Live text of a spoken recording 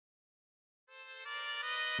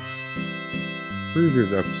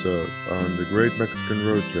Previous episode on the Great Mexican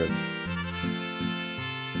Road Trip.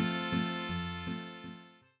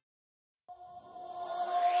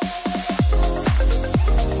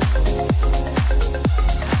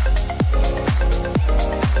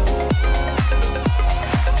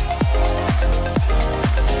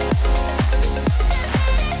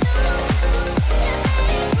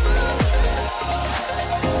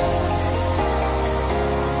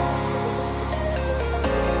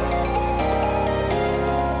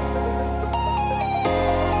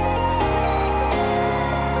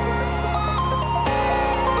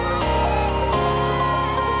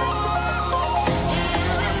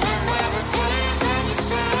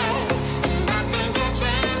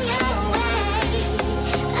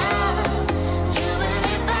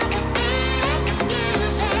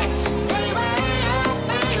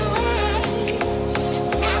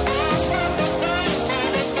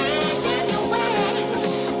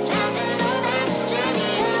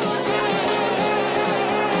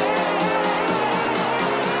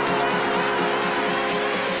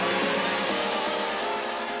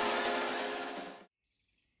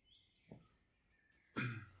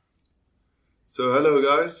 So hello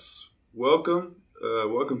guys, welcome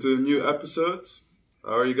to a new episode.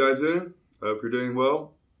 How are you guys doing? I hope you're doing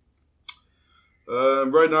well.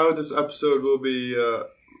 Right now this episode will be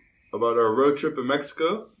about our road trip in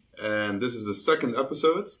Mexico, and this is the second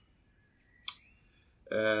episode.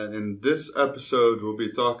 And in this episode we'll be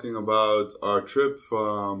talking about our trip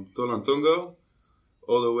from Tolantongo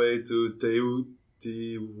all the way to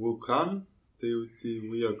Teotihuacan.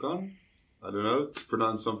 I don't know, it's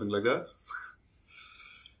pronounced something like that.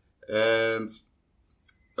 And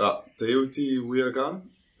Teotihuacan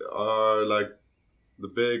are like the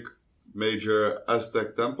big major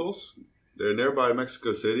Aztec temples. They're nearby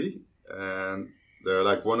Mexico City, and they're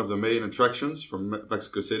like one of the main attractions from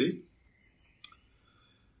Mexico City.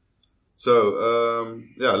 So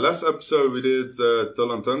last episode we did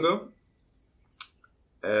Tolantongo,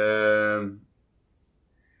 and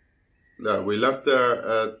we left there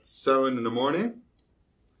at 7 in the morning.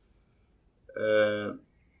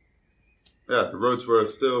 The roads were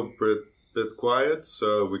still a bit quiet,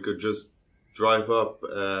 so we could just drive up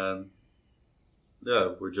and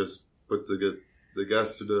we just put the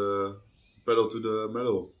gas to the pedal to the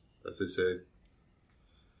metal, as they say.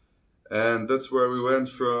 And that's where we went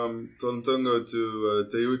from Tolantongo to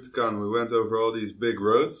Teotihuacan. We went over all these big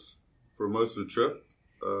roads for most of the trip.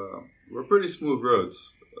 Were pretty smooth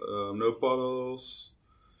roads, no potholes.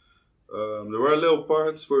 There were little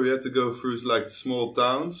parts where we had to go through like small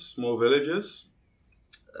towns, small villages,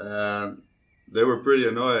 and they were pretty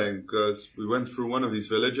annoying because we went through one of these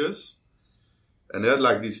villages and they had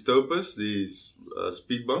like these topas, these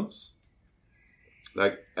speed bumps,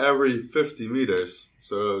 like every 50 meters.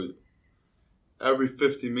 So every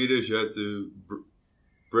 50 meters you had to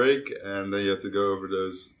brake, and then you had to go over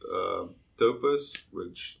those topas,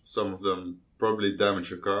 which some of them probably damage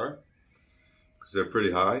your car because they're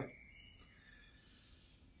pretty high.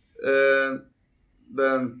 And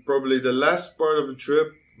then probably the last part of the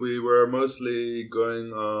trip, we were mostly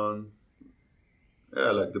going on,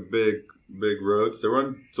 like the big roads. They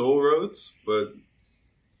weren't toll roads, but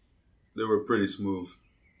they were pretty smooth.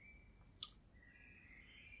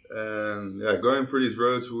 And going through these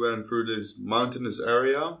roads, we went through this mountainous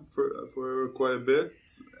area for quite a bit,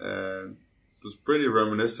 and it was pretty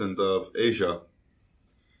reminiscent of Asia,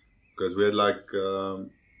 because we had like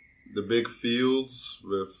the big fields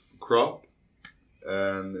with crop,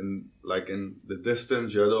 and in the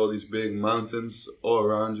distance you had all these big mountains all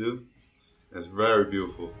around you. It's very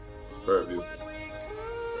beautiful. It's very beautiful.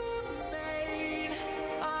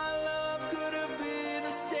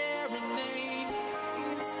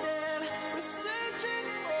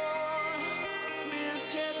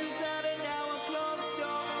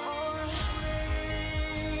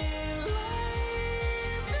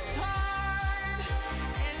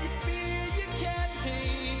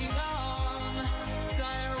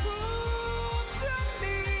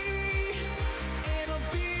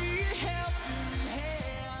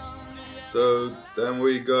 So then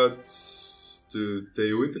we got to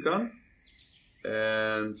Teotihuacan,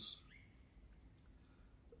 and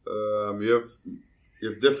you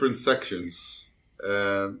have different sections,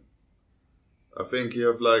 and I think you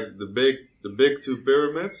have like the big two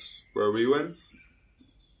pyramids where we went,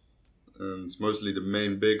 and it's mostly the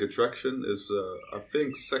main big attraction is I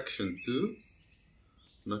think section 2.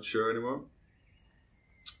 Not sure anymore.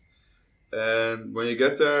 And when you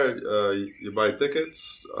get there, you buy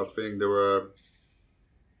tickets. I think there were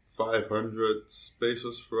 500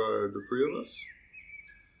 pesos for the three of us.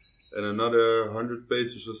 and another 100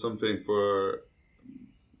 pesos or something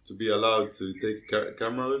to be allowed to take a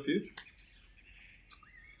camera with you.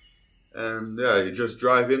 And yeah, you just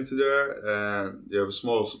drive into there, and you have a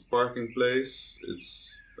small parking place.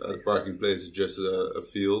 The parking place is just a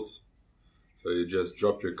field, so you just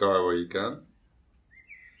drop your car where you can,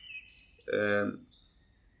 and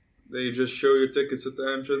then you just show your tickets at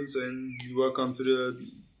the entrance, and you walk onto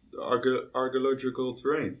the archaeological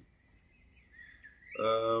terrain.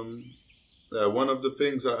 One of the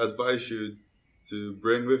things I advise you to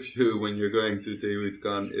bring with you when you're going to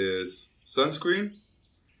Teotihuacan is sunscreen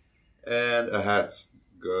and a hat,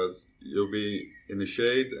 because you'll be in the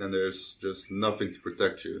shade and there's just nothing to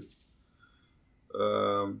protect you.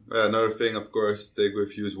 Another thing, of course, take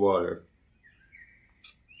with you is water.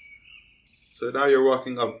 So now you're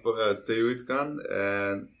walking up Teotihuacan,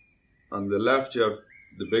 and on the left you have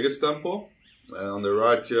the biggest temple, and on the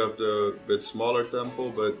right you have the bit smaller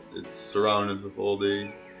temple, but it's surrounded with all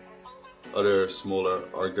the other smaller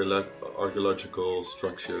archaeological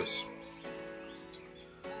structures.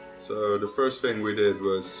 So the first thing we did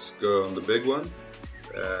was go on the big one,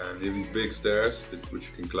 and you have these big stairs which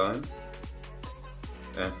you can climb.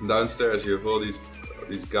 And downstairs you have all these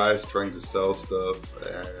guys trying to sell stuff,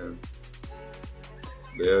 and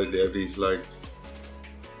they have these, like,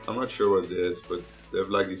 I'm not sure what it is, but they have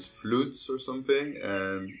like these flutes or something,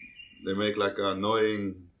 and they make like an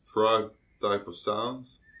annoying frog type of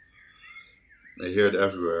sounds. I hear it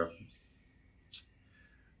everywhere.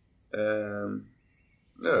 And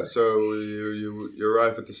yeah, so you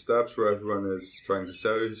arrive at the steps where everyone is trying to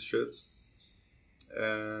sell you shit,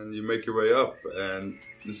 and you make your way up, and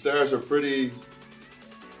the stairs are pretty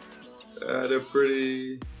they're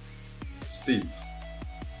pretty steep.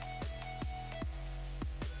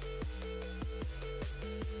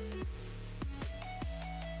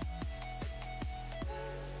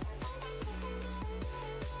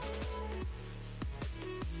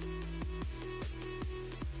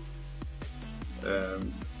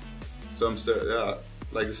 And some stairs,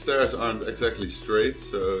 like the stairs aren't exactly straight,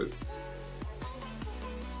 so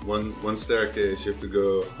one staircase you have to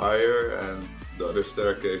go higher, and the other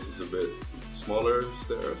staircase is a bit smaller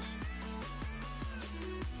stairs.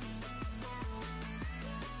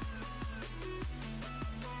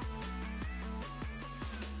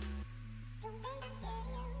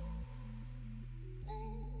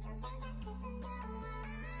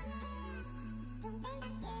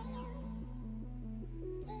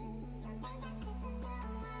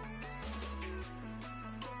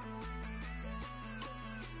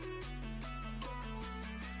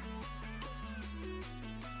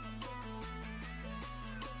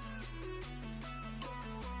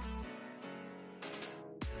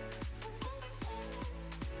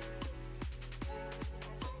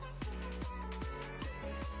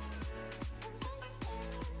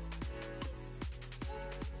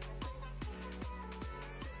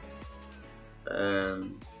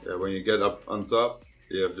 And yeah, when you get up on top,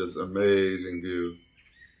 you have this amazing view.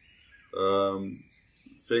 You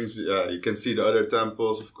can see the other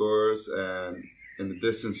temples, of course, and in the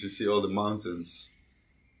distance you see all the mountains,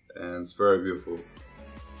 and it's very beautiful.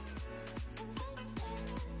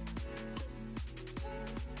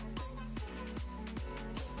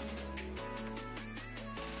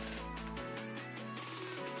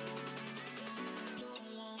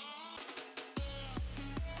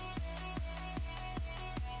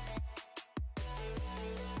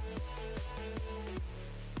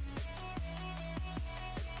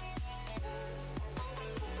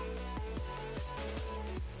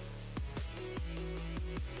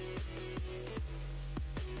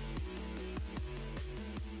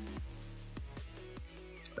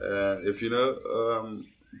 And if you know,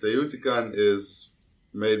 Teotihuacan is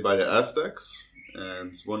made by the Aztecs, and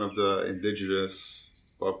it's one of the indigenous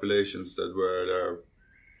populations that were there,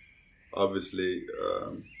 obviously,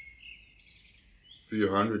 a few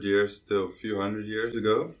hundred years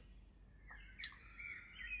ago.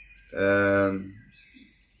 And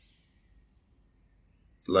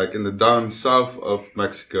like in the down south of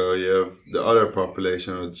Mexico, you have the other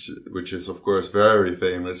population, which is of course very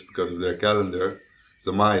famous because of their calendar.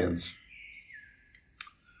 The Mayans.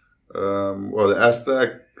 Well, the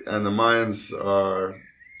Aztec and the Mayans are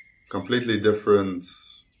completely different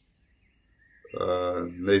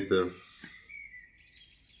native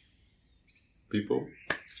people,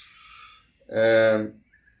 and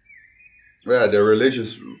yeah, their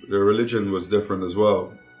religion was different as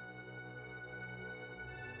well.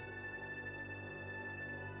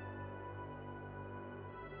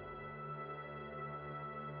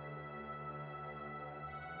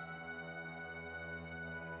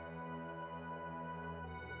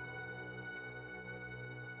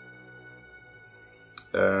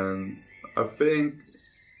 And I think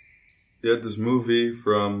he had this movie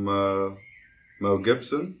from Mel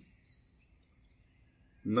Gibson.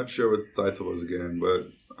 I'm not sure what the title was again,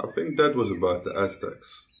 but I think that was about the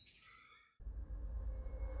Aztecs.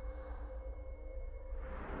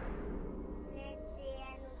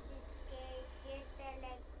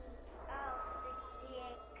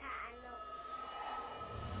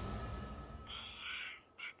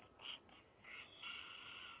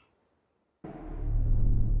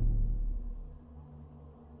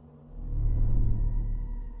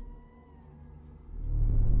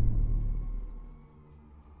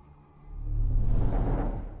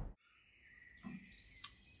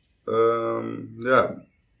 Yeah.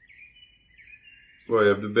 Well, you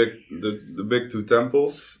have the big two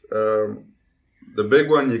temples. The big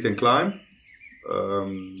one you can climb.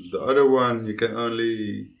 The other one you can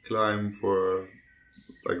only climb for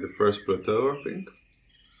like the first plateau, I think.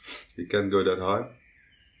 You can't go that high.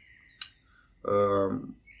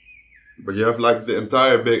 But you have like the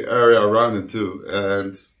entire big area around it too,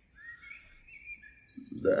 and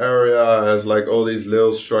the area has like all these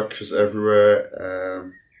little structures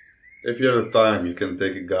everywhere. If you have the time, you can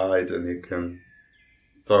take a guide and he can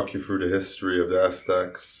talk you through the history of the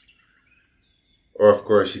Aztecs. Or of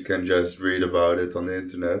course you can just read about it on the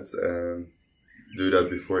internet and do that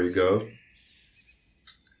before you go.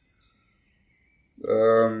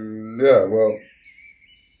 Yeah, well,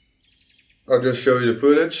 I'll just show you the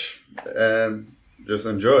footage and just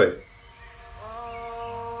enjoy.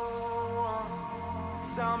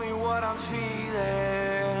 Tell me what I'm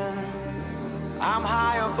feeling. I'm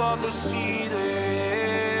high above the ceiling.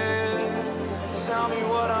 Tell me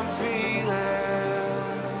what I'm feeling.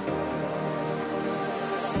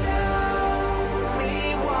 Tell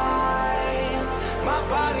me why my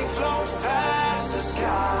body floats past the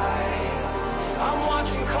sky. I'm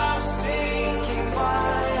watching clouds sinking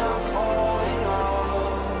by. I'm falling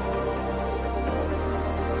off.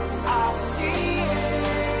 I see it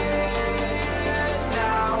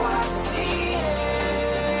now. I see it.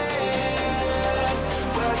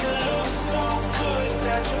 Well, you look so good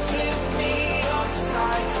that you flip me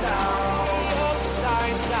upside down,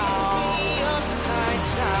 upside down, upside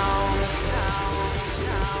down.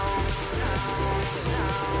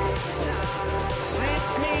 Flip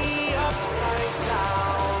me upside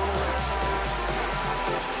down.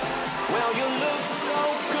 Well, you look so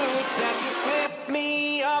good that you flip me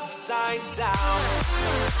upside down.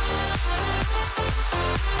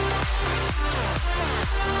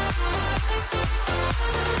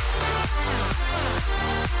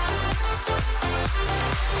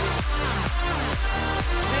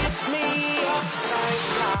 Flip me upside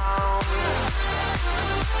down.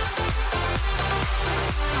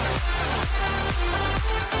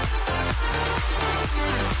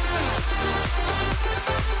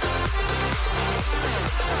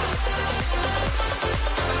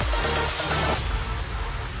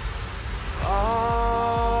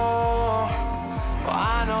 Oh, well,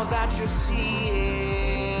 I know that you see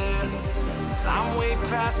it. I'm way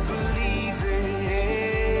past believing.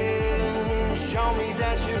 Show me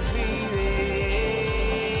that you feel it.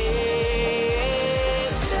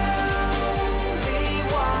 Tell me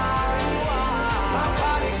why my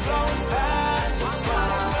body flows past the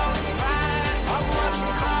sky. I'm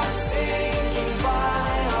watching clouds sinking by.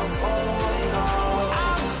 I'm falling off.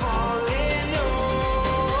 I'm falling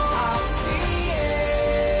off. I see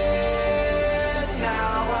it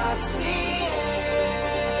now. I see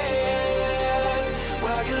it.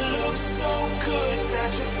 Well, you look so good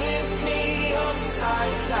that you flip me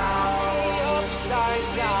upside down, upside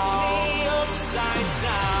down, upside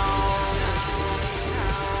down.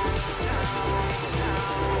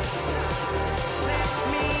 Flip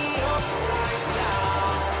me upside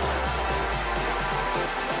down.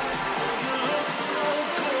 You look so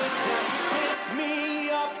good that you flip me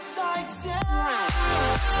upside down.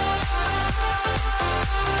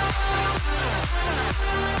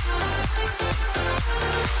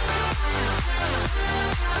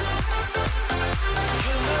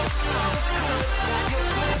 You look so good that you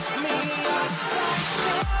flip me upside down.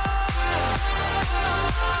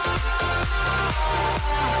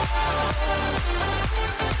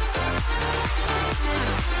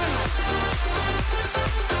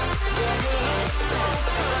 Yeah, you look so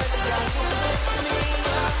good that you flip me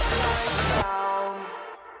upside down.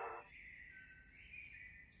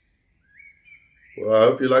 Well, I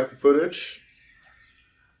hope you like the footage.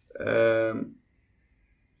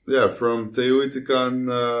 Yeah, from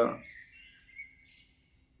Teotihuacan,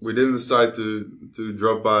 we didn't decide to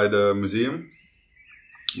drop by the museum.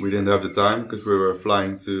 We didn't have the time because we were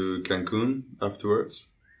flying to Cancun afterwards.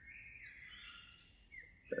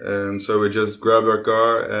 And so we just grabbed our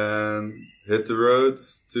car and hit the road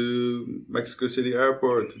to Mexico City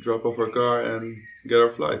Airport to drop off our car and get our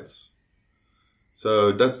flights.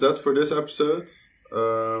 So that's that for this episode.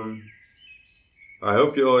 I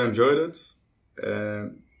hope you all enjoyed it,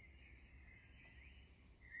 and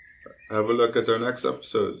have a look at our next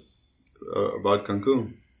episode about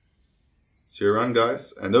Cancun. See you around,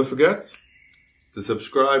 guys. And don't forget to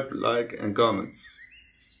subscribe, like, and comment.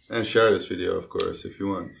 And share this video, of course, if you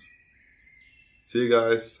want. See you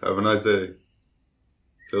guys. Have a nice day.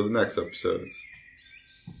 Till the next episode.